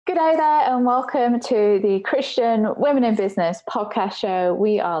G'day there, and welcome to the Christian Women in Business podcast show.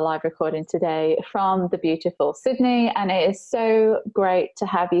 We are live recording today from the beautiful Sydney, and it is so great to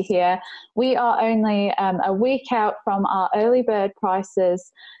have you here. We are only a week out from our early bird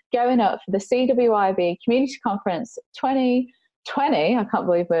prices going up for the CWIB Community Conference 2020. I can't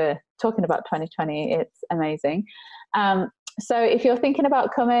believe we're talking about 2020. It's amazing. So if you're thinking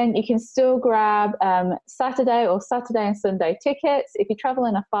about coming, you can still grab Saturday and Sunday tickets. If you're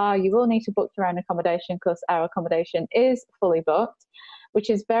traveling afar, you will need to book your own accommodation because our accommodation is fully booked, which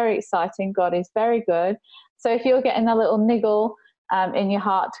is very exciting. God is very good. So if you're getting a little niggle in your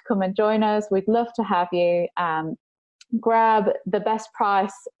heart to come and join us, we'd love to have you. Grab the best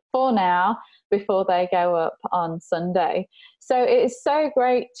price for now before they go up on Sunday. So it is so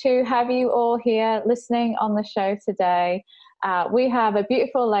great to have you all here listening on the show today. We have a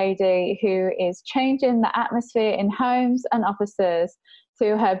beautiful lady who is changing the atmosphere in homes and offices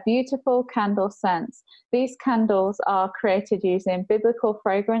through her beautiful candle scents. These candles are created using biblical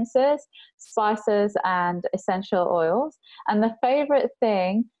fragrances, spices, and essential oils. And the favorite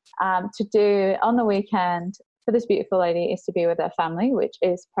thing to do on the weekend for this beautiful lady is to be with her family, which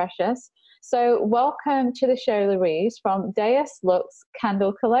is precious. So welcome to the show, Louise, from Deus Lux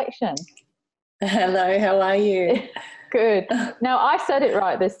Candle Collection. Hello, how are you? Good. Now, I said it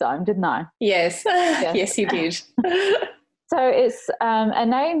right this time, didn't I? Yes, yes, you did. So it's a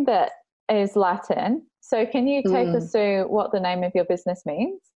name that is Latin. So can you take us through what the name of your business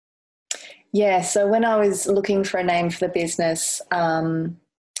means? Yeah, so when I was looking for a name for the business,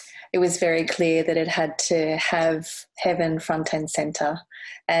 it was very clear that it had to have heaven front and centre.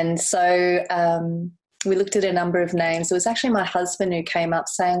 And so we looked at a number of names. It was actually my husband who came up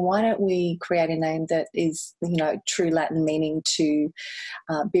saying, why don't we create a name that is, true Latin meaning to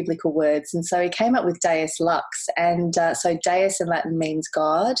biblical words? And so he came up with Deus Lux. And so Deus in Latin means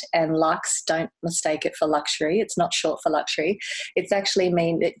God, and Lux, don't mistake it for luxury. It's not short for luxury. It's actually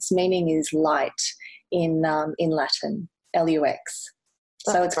its meaning is light in Latin, Lux.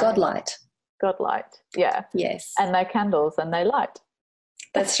 So it's God light. God light, yeah. Yes. And they're candles and they light.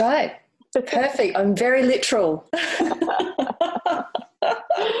 That's right. Perfect. I'm very literal. So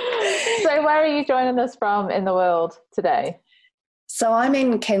where are you joining us from in the world today? So I'm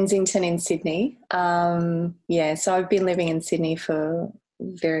in Kensington in Sydney. So I've been living in Sydney for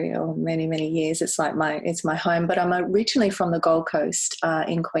many years. It's my home, but I'm originally from the Gold Coast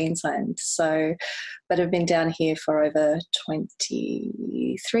in Queensland. But I've been down here for over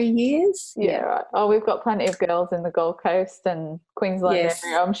 23 years. Yeah, right. Oh, we've got plenty of girls in the Gold Coast and Queensland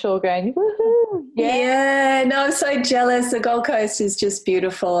area, I'm sure, going, woohoo. Yeah, no, I'm so jealous. The Gold Coast is just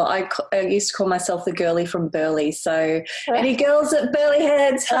beautiful. I used to call myself the girlie from Burleigh. So any girls at Burleigh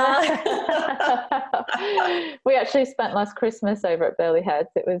Heads? We actually spent last Christmas over at Burleigh Heads.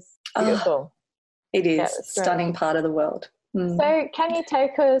 It was beautiful. It is a stunning part of the world. So can you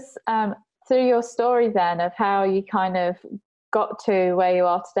take us through your story then of how you kind of got to where you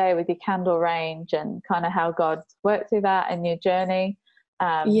are today with your candle range and kind of how God worked through that in your journey?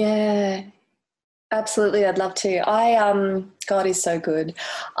 Yeah, absolutely. I'd love to. God is so good.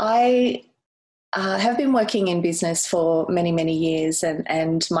 I have been working in business for many years,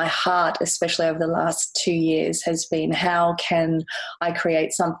 and my heart, especially over the last 2 years, has been how can I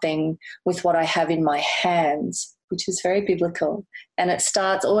create something with what I have in my hands, which is very biblical. And it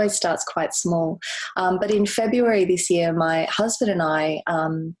always starts quite small. But in February this year, my husband and I,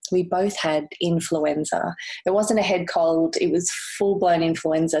 we both had influenza. It wasn't a head cold, it was full-blown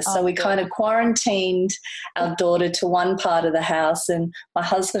influenza. So we kind of quarantined our daughter to one part of the house, and my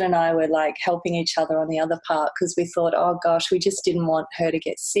husband and I were like helping each other on the other part because we thought, oh gosh, we just didn't want her to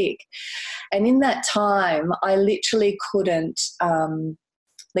get sick. And in that time, I literally couldn't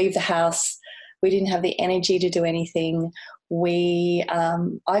leave the house. We didn't have the energy to do anything.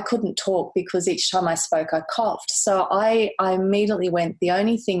 I couldn't talk because each time I spoke, I coughed. So I immediately went, the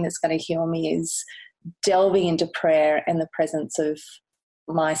only thing that's going to heal me is delving into prayer and the presence of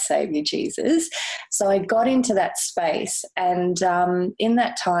my Saviour Jesus. So I got into that space, and in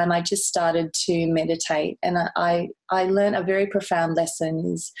that time I just started to meditate, and I learned a very profound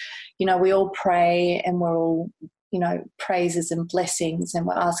lesson is, we all pray and we're all praises and blessings, and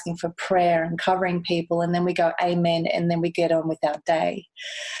we're asking for prayer and covering people, and then we go amen, and then we get on with our day.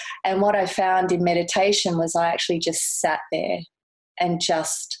 And what I found in meditation was I actually just sat there and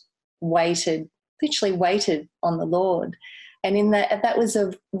just literally waited on the Lord. And that was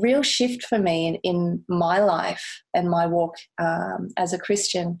a real shift for me in my life and my walk as a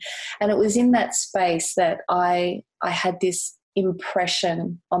Christian. And it was in that space that I had this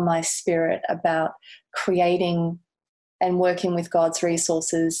impression on my spirit about creating and working with God's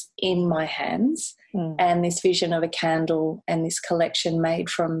resources in my hands, and this vision of a candle and this collection made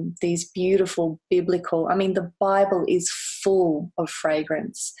from these beautiful biblical, I mean, the Bible is full of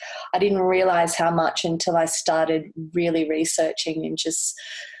fragrance. I didn't realize how much until I started really researching and just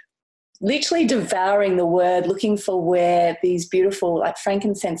literally devouring the word, looking for where these beautiful, like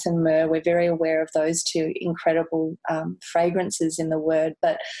frankincense and myrrh, we're very aware of those two incredible fragrances in the word,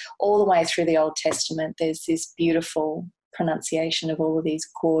 but all the way through the Old Testament, there's this beautiful pronunciation of all of these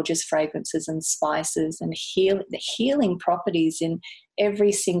gorgeous fragrances and spices and the healing properties in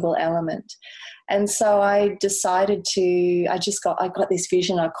every single element. And so I decided I got this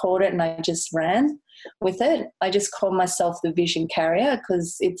vision, I caught it and I just ran with it. I just call myself the vision carrier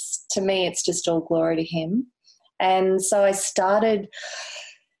because to me, it's just all glory to him. And so I started,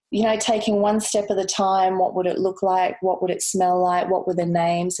 taking one step at a time. What would it look like? What would it smell like? What were the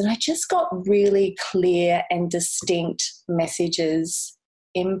names? And I just got really clear and distinct messages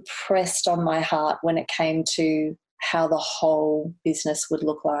impressed on my heart when it came to how the whole business would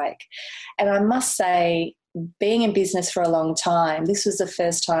look like. And I must say, being in business for a long time, this was the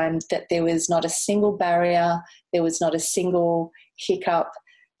first time that there was not a single barrier, there was not a single hiccup.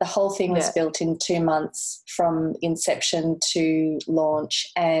 The whole thing was built in 2 months from inception to launch,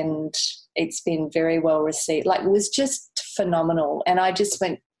 and it's been very well received. Like, it was just phenomenal. And I just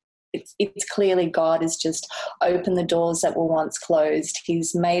went, it's clearly God has just opened the doors that were once closed.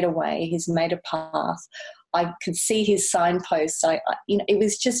 He's made a way, he's made a path. I could see his signposts. It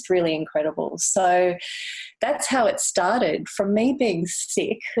was just really incredible. So that's how it started, from me being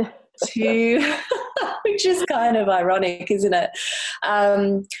sick to, which is kind of ironic, isn't it?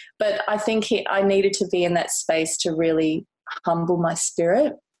 But I think I needed to be in that space to really humble my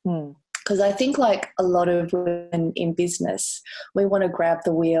spirit. Because I think, like a lot of women in business, we want to grab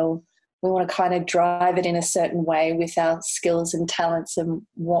the wheel. We want to kind of drive it in a certain way with our skills and talents and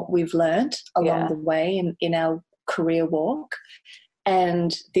what we've learned along the way in our career walk.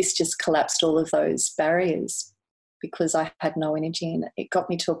 And this just collapsed all of those barriers because I had no energy, and it got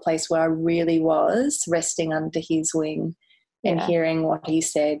me to a place where I really was resting under his wing and hearing what he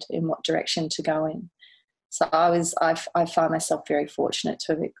said in what direction to go in. So I find myself very fortunate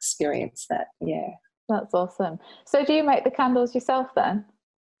to have experienced that. Yeah. That's awesome. So do you make the candles yourself then?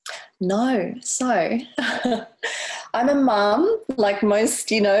 No. So I'm a mum, like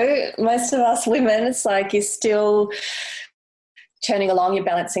most of us women. It's like you're still churning along, you're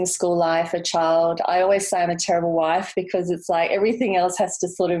balancing school life, a child. I always say I'm a terrible wife because it's like everything else has to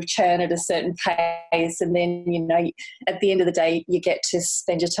sort of churn at a certain pace, and then, at the end of the day, you get to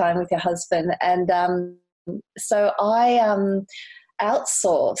spend your time with your husband. And so I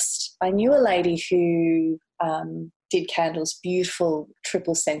outsourced. I knew a lady who did candles, beautiful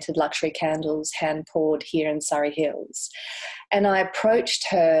triple-scented luxury candles, hand-poured here in Surrey Hills. And I approached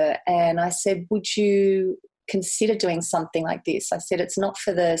her and I said, would you consider doing something like this? I said, it's not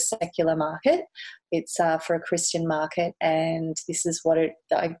for the secular market, it's for a Christian market, and this is what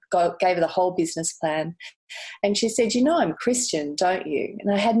I gave her the whole business plan. And she said, I'm Christian, don't you? And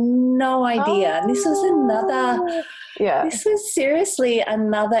I had no idea. And this was this was seriously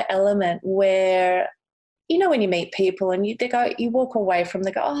another element where, when you meet people and you walk away from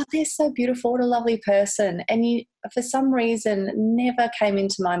them, oh, they're so beautiful, what a lovely person. And for some reason, never came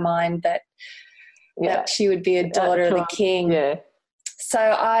into my mind that she would be a daughter of the king. Yeah.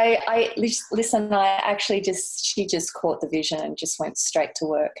 So she just caught the vision and just went straight to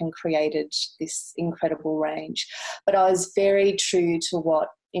work and created this incredible range. But I was very true to what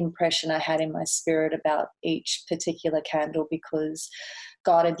impression I had in my spirit about each particular candle, because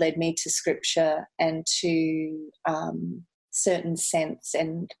God had led me to scripture and to certain scents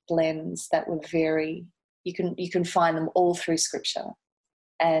and blends that were you can find them all through scripture.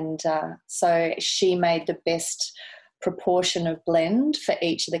 And so she made the best proportion of blend for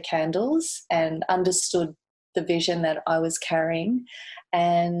each of the candles and understood the vision that I was carrying.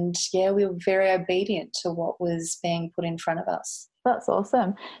 And we were very obedient to what was being put in front of us. That's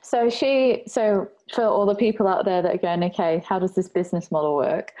awesome. So for all the people out there that are going, okay, how does this business model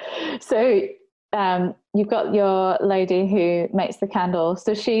work? So you've got your lady who makes the candles.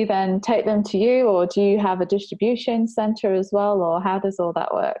 Does she then take them to you, or do you have a distribution center as well, or how does all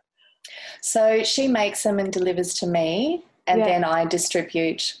that work? So she makes them and delivers to me, and then I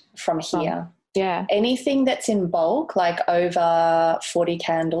distribute from here. Anything that's in bulk, like over 40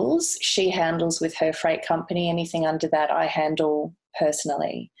 candles, she handles with her freight company. Anything under that, I handle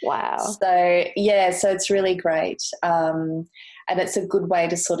personally. Wow. So it's really great. And it's a good way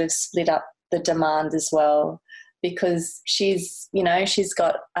to sort of split up the demand as well. because she's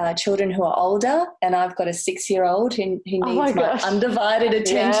got children who are older, and I've got a 6-year-old who needs my undivided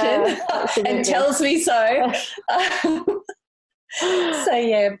attention, and tells me so. So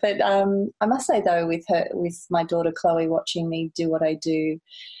yeah, but I must say though, with my daughter Chloe watching me do what I do,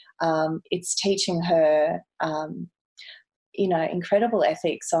 it's teaching her, incredible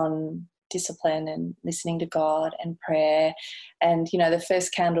ethics on discipline and listening to God and prayer. And the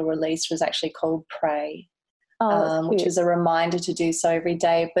first candle release was actually called Pray, which is a reminder to do so every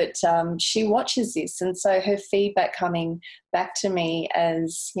day. But she watches this, and so her feedback coming back to me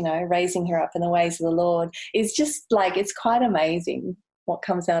as, raising her up in the ways of the Lord is just like, it's quite amazing what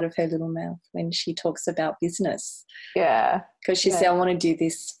comes out of her little mouth when she talks about business. Yeah. Because she said, I want to do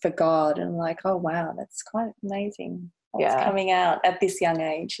this for God. And I'm like, oh, wow, that's quite amazing what's coming out at this young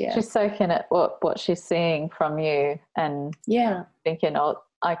age. Yeah. She's soaking at what she's seeing from you and thinking, oh,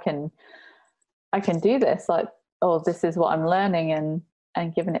 I can do this, like, oh, this is what I'm learning,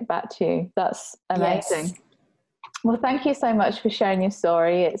 and giving it back to you. That's amazing. Yes. Well, thank you so much for sharing your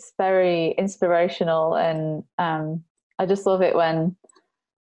story. It's very inspirational, and I just love it when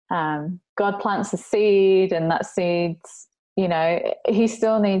God plants a seed, and that seed's, he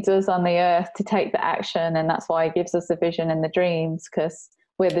still needs us on the earth to take the action, and that's why he gives us the vision and the dreams, because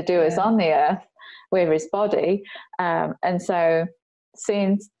we're the doers on the earth, we're his body. And so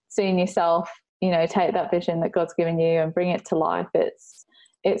seeing yourself, take that vision that God's given you and bring it to life,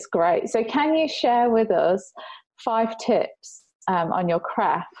 it's great. So can you share with us 5 tips on your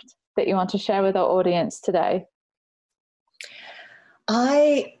craft that you want to share with our audience today?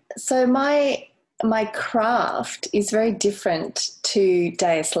 So my craft is very different to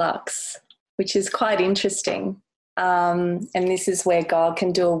Deus Lux, which is quite interesting. And this is where God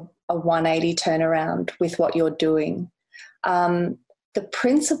can do a 180 turnaround with what you're doing. The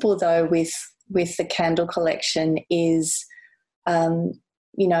principle, though, with the candle collection is,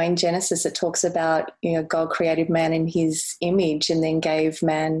 in Genesis it talks about, God created man in his image and then gave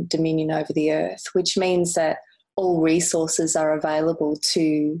man dominion over the earth, which means that all resources are available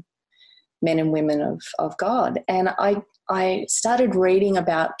to men and women of God. And I started reading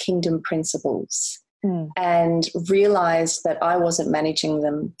about kingdom principles and realised that I wasn't managing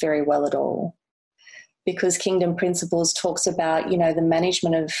them very well at all, because kingdom principles talks about, the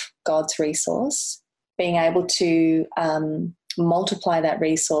management of God's resource, being able to multiply that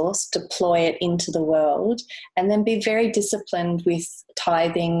resource, deploy it into the world, and then be very disciplined with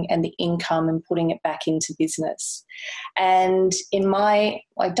tithing and the income and putting it back into business. And in I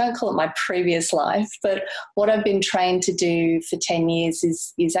don't call it my previous life, but what I've been trained to do for 10 years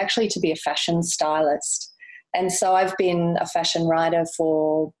is actually to be a fashion stylist. And so I've been a fashion writer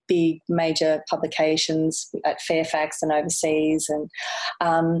for big major publications at Fairfax and overseas,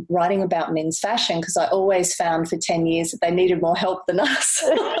 and writing about men's fashion, because I always found for 10 years that they needed more help than us.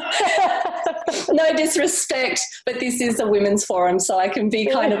 No disrespect, but this is a women's forum, so I can be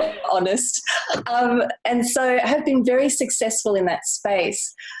kind of honest. And so I have been very successful in that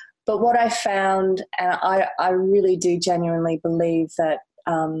space. But what I found, and I really do genuinely believe that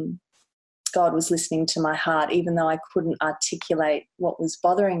God was listening to my heart, even though I couldn't articulate what was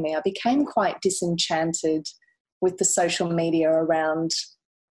bothering me. I became quite disenchanted with the social media around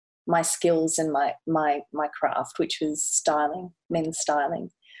my skills and my craft, which was styling, men's styling.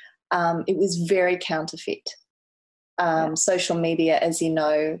 It was very counterfeit. Social media, as you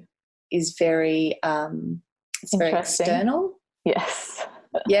know, is very it's very external. Yes.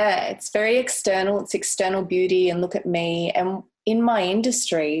 Yeah, it's very external. It's external beauty and look at me. And in my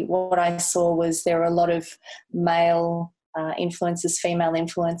industry, what I saw was there are a lot of male influencers, female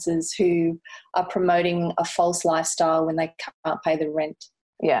influencers who are promoting a false lifestyle when they can't pay the rent.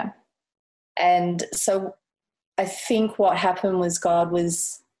 Yeah. And so I think what happened was God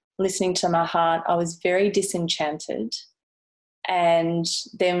was listening to my heart. I was very disenchanted. And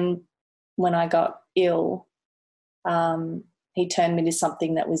then when I got ill, he turned me to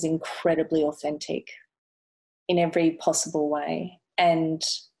something that was incredibly authentic in every possible way. And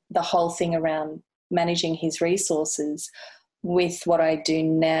the whole thing around managing his resources with what I do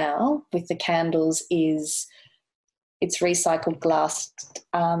now with the candles is it's recycled glass,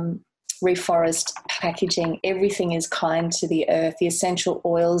 reforest packaging. Everything is kind to the earth. The essential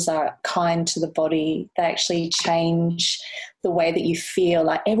oils are kind to the body. They actually change the way that you feel.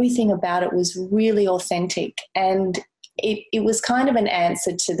 Like everything about it was really authentic. And it was kind of an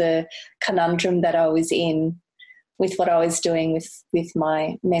answer to the conundrum that I was in with what I was doing with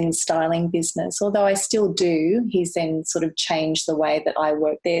my men's styling business. Although I still do, he's then sort of changed the way that I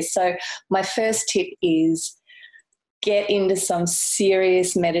work there. So my first tip is get into some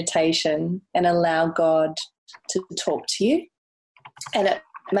serious meditation and allow God to talk to you. And it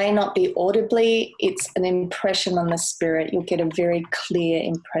may not be audibly, it's an impression on the spirit. You'll get a very clear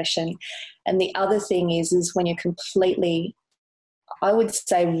impression. And the other thing is when you're completely, I would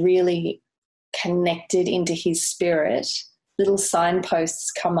say, really connected into his spirit, little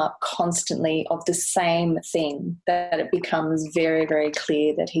signposts come up constantly of the same thing, that it becomes very, very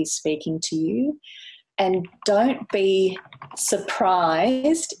clear that he's speaking to you. And don't be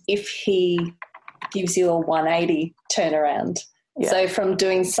surprised if he gives you a 180 turnaround. Yeah. So from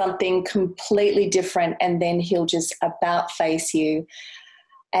doing something completely different, and then he'll just about face you.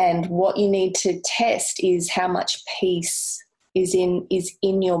 And what you need to test is how much peace is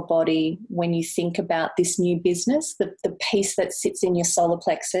in your body when you think about this new business. The peace that sits in your solar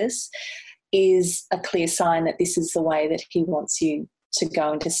plexus is a clear sign that this is the way that he wants you to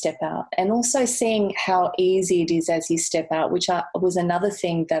go and to step out. And also seeing how easy it is as you step out, which was another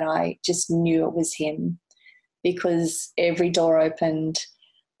thing that I just knew it was him, because every door opened,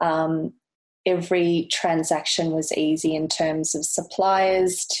 every transaction was easy in terms of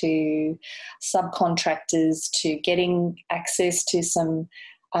suppliers to subcontractors to getting access to some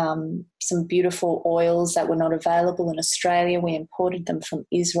beautiful oils that were not available in Australia. We imported them from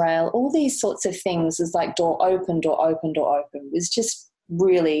Israel. All these sorts of things is like door open, door open, door open. It was just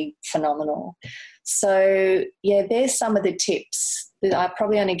really phenomenal. So, yeah, there's some of the tips. I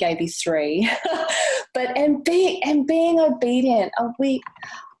probably only gave you 3. And being obedient.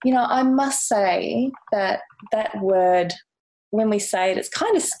 I must say that word, when we say it, it's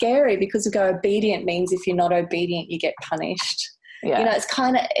kind of scary, because we go obedient means if you're not obedient, you get punished. Yeah.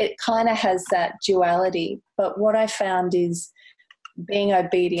 It kind of has that duality. But what I found is being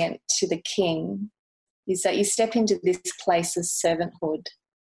obedient to the King is that you step into this place of servanthood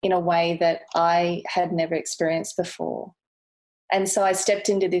in a way that I had never experienced before. And so I stepped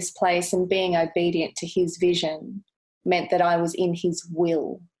into this place, and being obedient to his vision meant that I was in his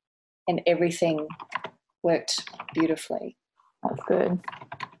will, and everything worked beautifully. That's good.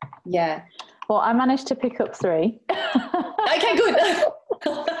 Yeah. Well, I managed to pick up 3. Okay, good.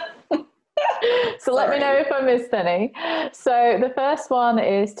 So let me know if I missed any. So the first one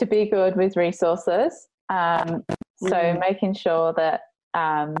is to be good with resources. So making sure that,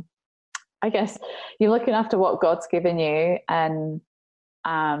 I guess, you're looking after what God's given you, and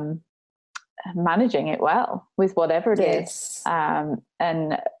managing it well with whatever it is.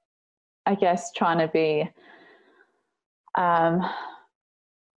 And I guess trying to be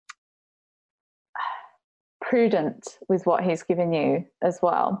prudent with what he's given you as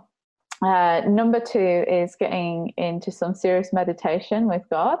well. Number 2 is getting into some serious meditation with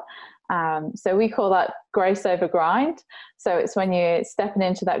God. So we call that grace over grind. So it's when you're stepping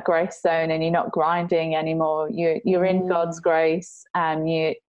into that grace zone and you're not grinding anymore. You're in God's grace, and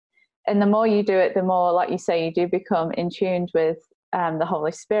the more you do it, the more, like you say, you do become in tune with the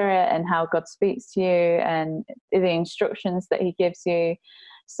Holy Spirit and how God speaks to you and the instructions that he gives you.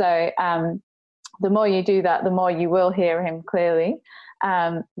 So the more you do that, the more you will hear him clearly.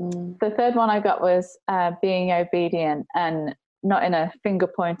 The third one I got was being obedient, and not in a finger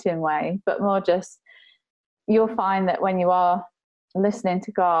pointing way, but more just, you'll find that when you are listening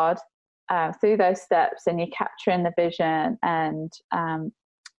to God through those steps, and you're capturing the vision and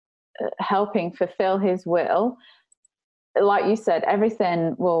helping fulfill his will, like you said,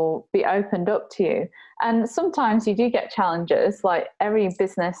 everything will be opened up to you. And sometimes you do get challenges. Like every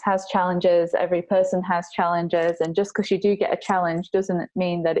business has challenges, every person has challenges, and just because you do get a challenge doesn't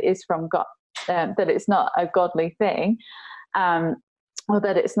mean that it is from God, that it's not a godly thing, or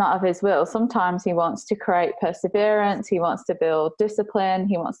that it's not of his will. Sometimes he wants to create perseverance, he wants to build discipline,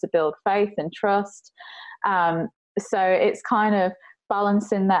 he wants to build faith and trust. So it's kind of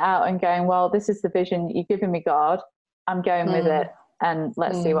balancing that out and going, well, this is the vision you've given me, God. I'm going with it, and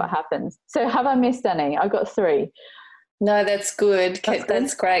let's see what happens. So have I missed any? I got 3. No, that's good.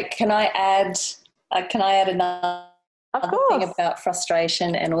 That's great. Can I add another thing about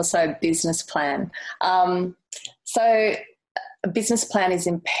frustration and also business plan? So a business plan is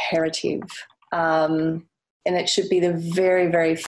imperative, and it should be the very, very